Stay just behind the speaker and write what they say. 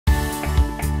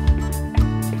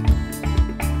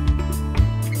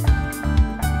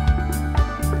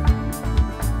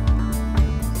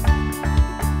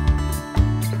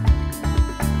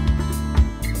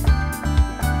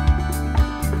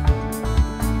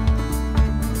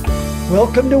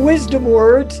Welcome to Wisdom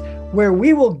Words, where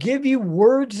we will give you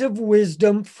words of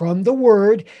wisdom from the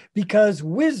Word, because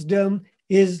wisdom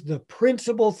is the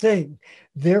principal thing.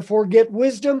 Therefore, get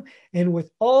wisdom, and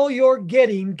with all you're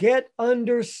getting, get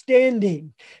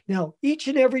understanding. Now, each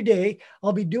and every day,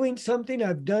 I'll be doing something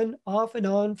I've done off and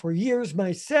on for years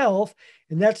myself,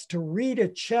 and that's to read a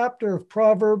chapter of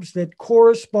Proverbs that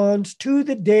corresponds to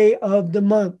the day of the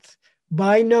month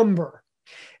by number.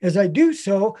 As I do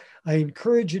so, I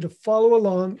encourage you to follow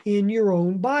along in your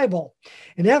own Bible.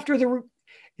 And after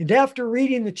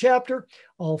reading the chapter,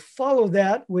 I'll follow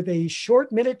that with a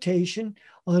short meditation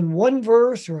on one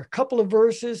verse or a couple of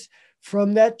verses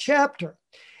from that chapter.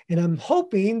 And I'm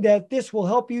hoping that this will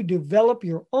help you develop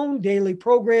your own daily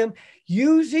program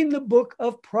using the book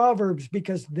of Proverbs,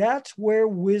 because that's where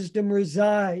wisdom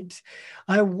resides.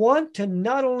 I want to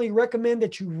not only recommend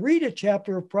that you read a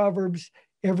chapter of Proverbs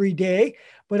every day,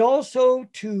 but also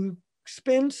to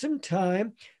spend some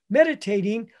time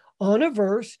meditating on a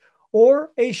verse or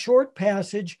a short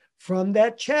passage from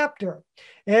that chapter.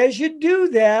 As you do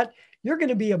that, you're going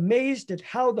to be amazed at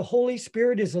how the Holy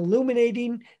Spirit is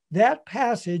illuminating that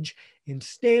passage and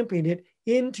stamping it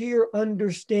into your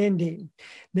understanding.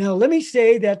 Now, let me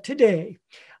say that today,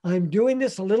 I'm doing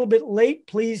this a little bit late.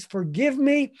 Please forgive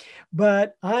me,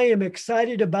 but I am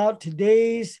excited about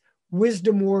today's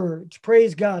wisdom words.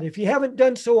 Praise God. If you haven't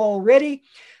done so already,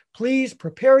 please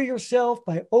prepare yourself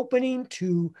by opening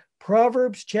to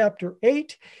Proverbs chapter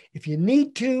 8. If you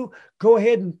need to, go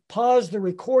ahead and pause the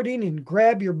recording and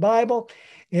grab your Bible,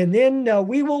 and then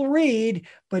we will read.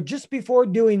 But just before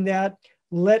doing that,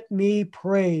 let me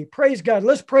pray. Praise God.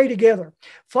 Let's pray together.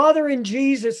 Father, in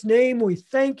Jesus' name, we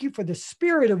thank you for the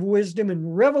spirit of wisdom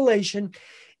and revelation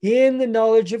in the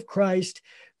knowledge of Christ.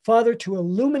 Father, to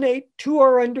illuminate to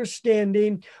our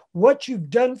understanding what you've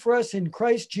done for us in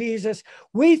Christ Jesus.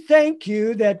 We thank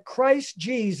you that Christ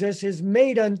Jesus is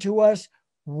made unto us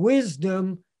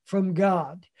wisdom from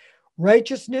God,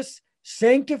 righteousness,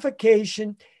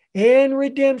 sanctification, and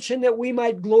redemption, that we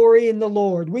might glory in the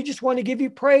Lord. We just want to give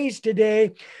you praise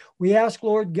today. We ask,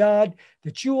 Lord God,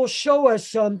 that you will show us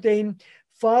something,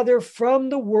 Father, from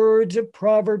the words of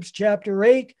Proverbs chapter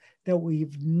 8 that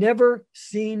we've never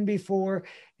seen before.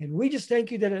 And we just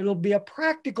thank you that it'll be a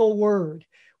practical word.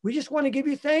 We just want to give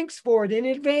you thanks for it in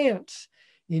advance.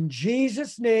 In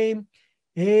Jesus' name,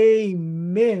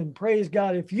 amen. Praise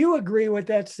God. If you agree with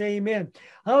that, say amen.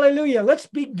 Hallelujah. Let's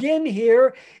begin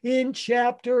here in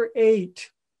chapter 8.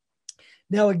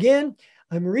 Now, again,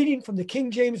 I'm reading from the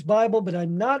King James Bible, but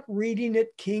I'm not reading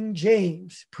it King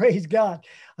James. Praise God.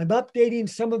 I'm updating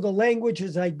some of the language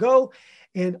as I go.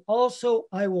 And also,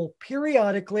 I will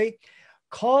periodically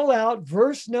call out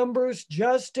verse numbers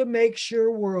just to make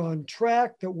sure we're on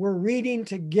track, that we're reading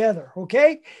together.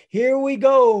 Okay, here we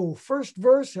go. First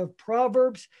verse of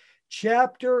Proverbs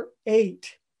chapter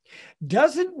 8.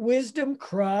 Doesn't wisdom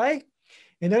cry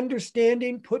and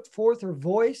understanding put forth her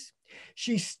voice?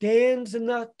 She stands in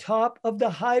the top of the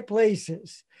high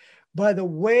places, by the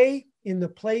way in the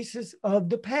places of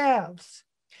the paths.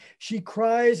 She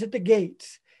cries at the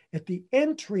gates, at the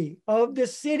entry of the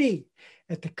city,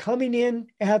 at the coming in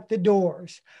at the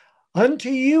doors. Unto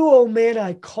you, O men,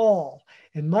 I call,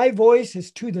 and my voice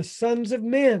is to the sons of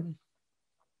men.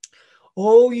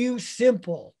 O you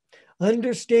simple,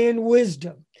 understand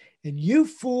wisdom, and you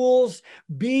fools,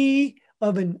 be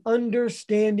of an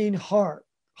understanding heart.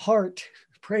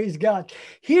 Praise God.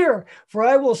 Hear, for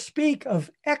I will speak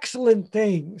of excellent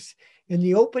things, and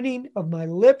the opening of my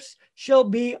lips shall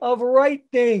be of right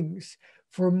things.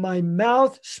 For my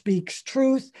mouth speaks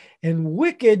truth, and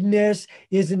wickedness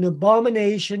is an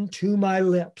abomination to my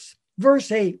lips.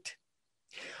 Verse 8.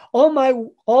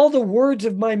 All the words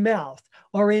of my mouth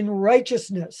are in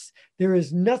righteousness. There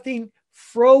is nothing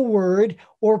froward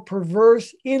or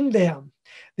perverse in them.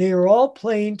 They are all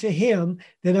plain to him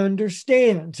that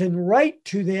understands, and right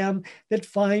to them that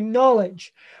find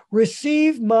knowledge.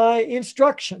 Receive my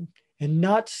instruction, and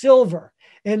not silver,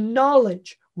 and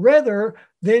knowledge rather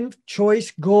than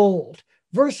choice gold.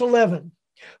 Verse 11,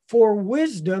 for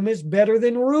wisdom is better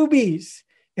than rubies,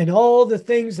 and all the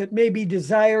things that may be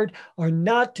desired are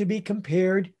not to be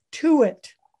compared to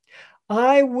it.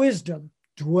 I, wisdom,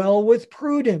 dwell with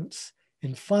prudence,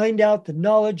 and find out the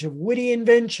knowledge of witty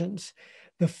inventions.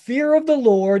 The fear of the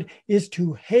Lord is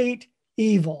to hate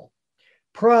evil.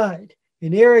 Pride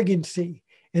and arrogancy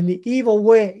and the evil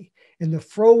way and the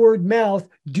froward mouth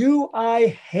do I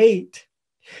hate.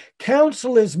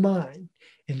 Counsel is mine,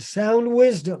 and sound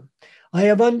wisdom. I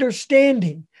have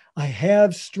understanding. I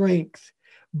have strength.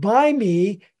 By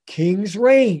me kings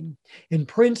reign, and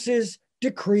princes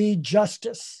decree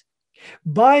justice.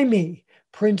 By me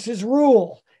Princes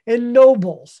rule, and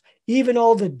nobles, even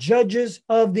all the judges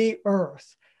of the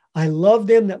earth. I love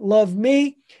them that love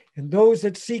me, and those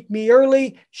that seek me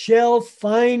early shall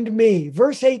find me.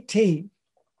 Verse 18.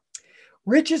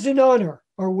 Riches and honor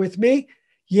are with me,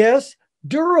 yes,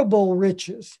 durable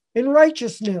riches and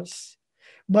righteousness.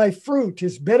 My fruit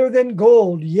is better than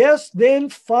gold, yes, than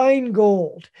fine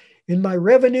gold, and my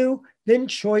revenue than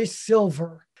choice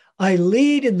silver. I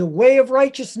lead in the way of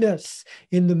righteousness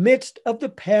in the midst of the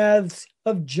paths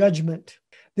of judgment,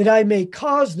 that I may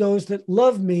cause those that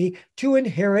love me to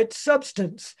inherit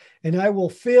substance, and I will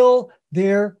fill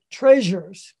their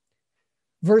treasures.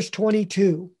 Verse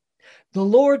 22. The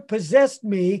Lord possessed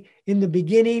me in the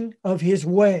beginning of his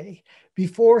way,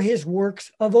 before his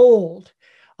works of old.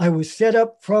 I was set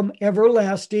up from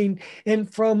everlasting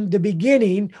and from the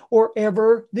beginning, or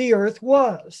ever the earth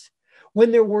was.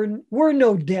 When there were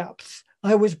no depths,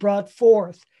 I was brought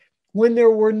forth. When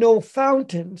there were no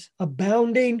fountains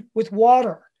abounding with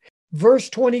water. Verse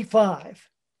 25.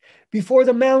 Before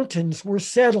the mountains were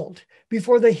settled,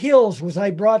 before the hills was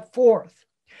I brought forth.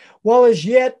 While as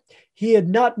yet he had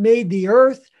not made the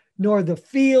earth, nor the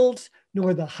fields,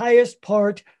 nor the highest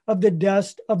part of the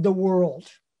dust of the world.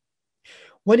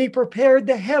 When he prepared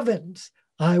the heavens,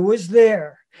 I was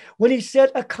there. When he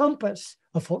set a compass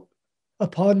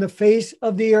upon the face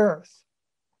of the earth.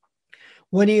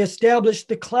 When he established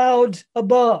the clouds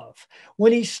above.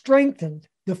 When he strengthened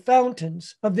the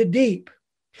fountains of the deep.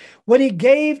 When he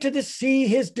gave to the sea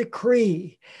his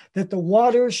decree, that the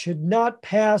waters should not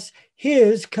pass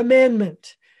his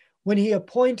commandment. When he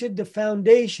appointed the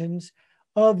foundations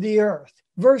of the earth.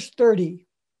 Verse 30.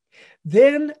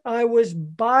 Then I was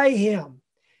by him,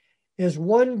 as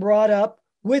one brought up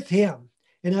with him,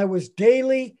 and I was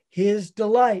daily his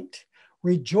delight,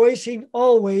 rejoicing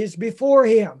always before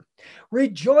him,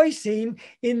 rejoicing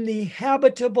in the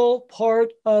habitable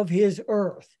part of his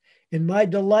earth. And my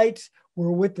delights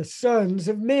were with the sons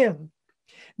of men.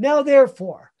 Now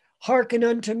therefore, hearken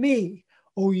unto me,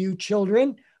 O you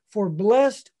children, for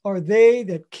blessed are they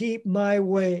that keep my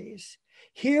ways.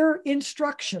 Hear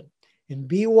instruction, and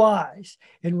be wise,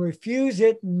 and refuse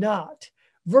it not.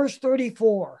 Verse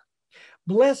 34,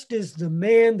 blessed is the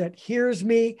man that hears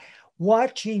me,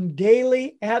 watching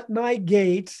daily at my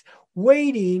gates,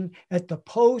 waiting at the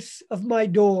posts of my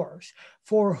doors.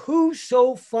 For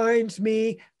whoso finds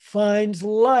me finds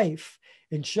life,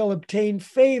 and shall obtain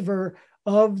favor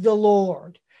of the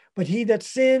Lord. But he that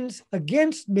sins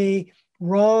against me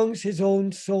wrongs his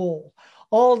own soul.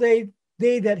 All they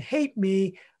that hate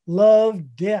me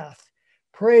love death.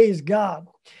 Praise God.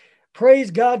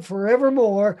 Praise God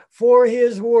forevermore for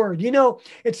his word. You know,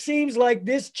 it seems like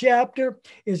this chapter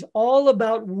is all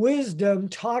about wisdom,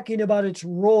 talking about its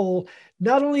role,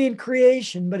 not only in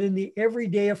creation, but in the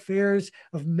everyday affairs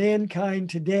of mankind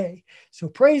today. So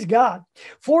praise God.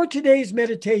 For today's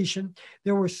meditation,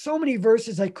 there were so many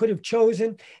verses I could have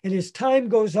chosen. And as time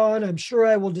goes on, I'm sure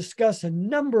I will discuss a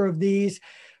number of these.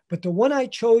 But the one I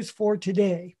chose for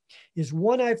today is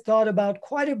one I've thought about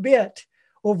quite a bit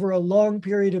over a long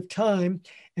period of time,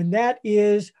 and that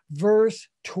is verse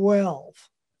 12.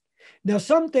 Now,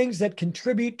 some things that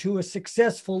contribute to a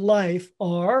successful life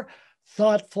are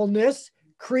thoughtfulness,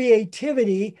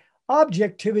 creativity,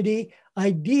 objectivity,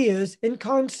 ideas, and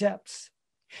concepts.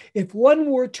 If one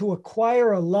were to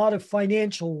acquire a lot of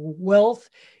financial wealth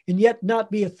and yet not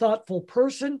be a thoughtful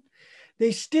person,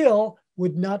 they still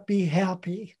would not be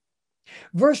happy.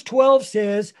 Verse 12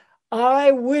 says,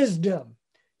 I, wisdom.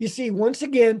 You see, once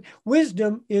again,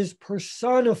 wisdom is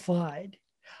personified.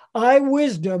 I,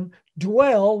 wisdom,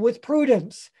 dwell with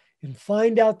prudence and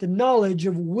find out the knowledge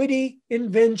of witty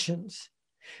inventions.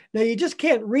 Now, you just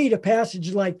can't read a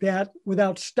passage like that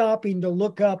without stopping to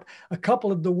look up a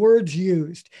couple of the words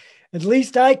used. At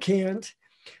least I can't.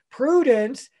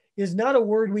 Prudence is not a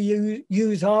word we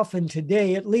use often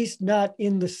today, at least not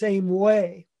in the same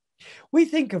way. We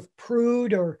think of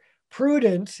prude or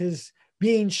prudence as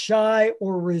being shy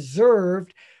or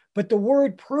reserved, but the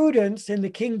word prudence in the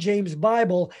King James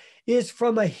Bible is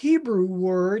from a Hebrew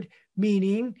word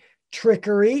meaning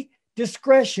trickery,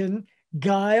 discretion,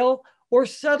 guile, or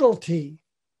subtlety.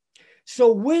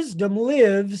 So wisdom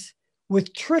lives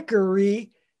with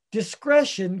trickery,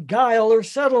 discretion, guile, or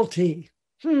subtlety.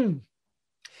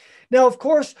 Now, of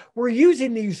course, we're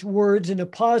using these words in a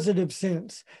positive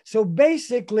sense. So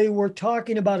basically, we're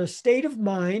talking about a state of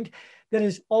mind that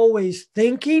is always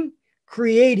thinking,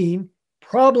 creating,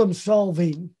 problem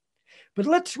solving. But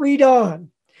let's read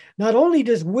on. Not only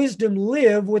does wisdom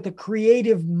live with a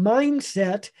creative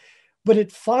mindset, but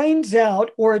it finds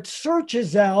out or it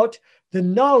searches out the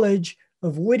knowledge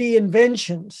of witty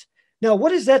inventions. Now,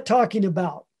 what is that talking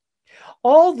about?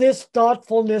 All this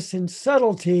thoughtfulness and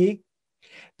subtlety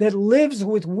that lives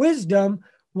with wisdom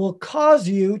will cause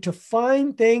you to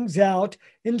find things out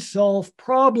and solve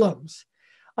problems.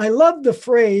 I love the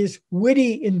phrase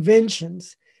witty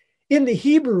inventions. In the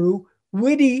Hebrew,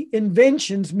 witty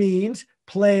inventions means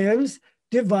plans,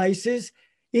 devices,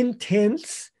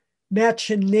 intents,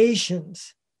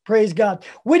 machinations. Praise God.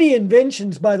 Witty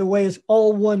inventions, by the way, is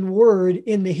all one word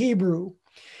in the Hebrew.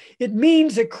 It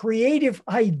means a creative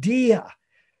idea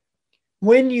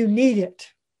when you need it.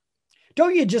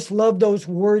 Don't you just love those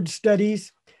word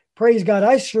studies? Praise God,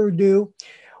 I sure do.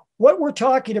 What we're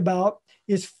talking about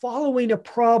is following a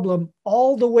problem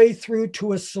all the way through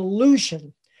to a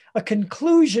solution, a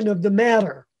conclusion of the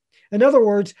matter. In other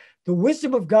words, the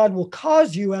wisdom of God will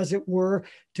cause you, as it were,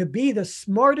 to be the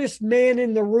smartest man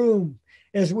in the room,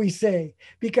 as we say,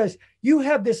 because you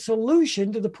have the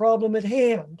solution to the problem at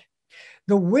hand.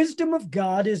 The wisdom of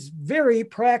God is very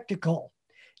practical.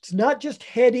 It's not just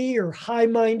heady or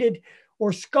high-minded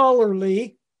or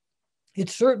scholarly.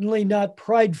 It's certainly not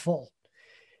prideful.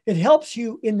 It helps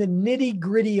you in the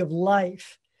nitty-gritty of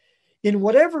life. In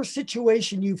whatever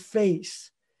situation you face,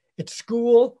 at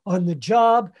school, on the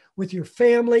job, with your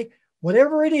family,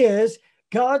 whatever it is,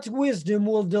 God's wisdom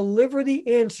will deliver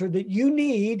the answer that you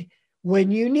need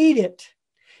when you need it.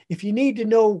 If you need to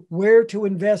know where to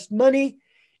invest money,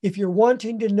 if you're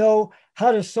wanting to know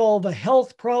how to solve a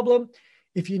health problem,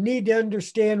 if you need to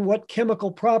understand what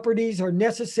chemical properties are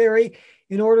necessary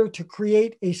in order to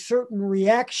create a certain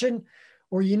reaction,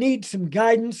 or you need some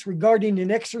guidance regarding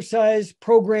an exercise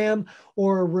program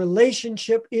or a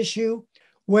relationship issue,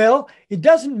 well, it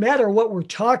doesn't matter what we're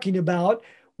talking about.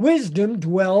 Wisdom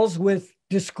dwells with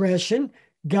discretion,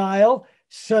 guile,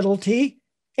 subtlety,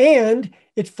 and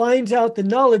it finds out the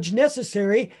knowledge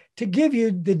necessary to give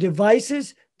you the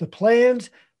devices, the plans,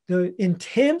 the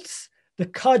intents, the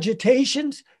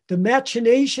cogitations, the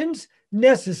machinations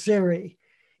necessary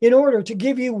in order to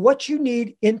give you what you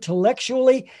need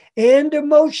intellectually and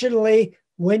emotionally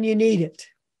when you need it.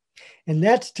 And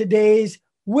that's today's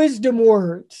wisdom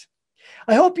words.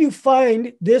 I hope you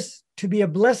find this to be a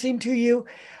blessing to you.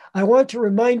 I want to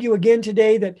remind you again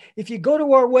today that if you go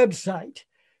to our website,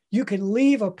 you can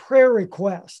leave a prayer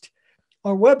request.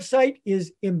 Our website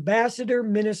is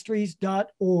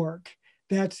ambassadorministries.org.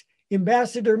 That's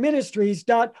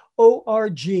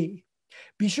ambassadorministries.org.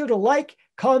 Be sure to like,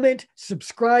 comment,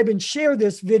 subscribe, and share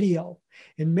this video.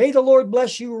 And may the Lord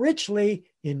bless you richly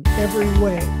in every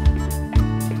way.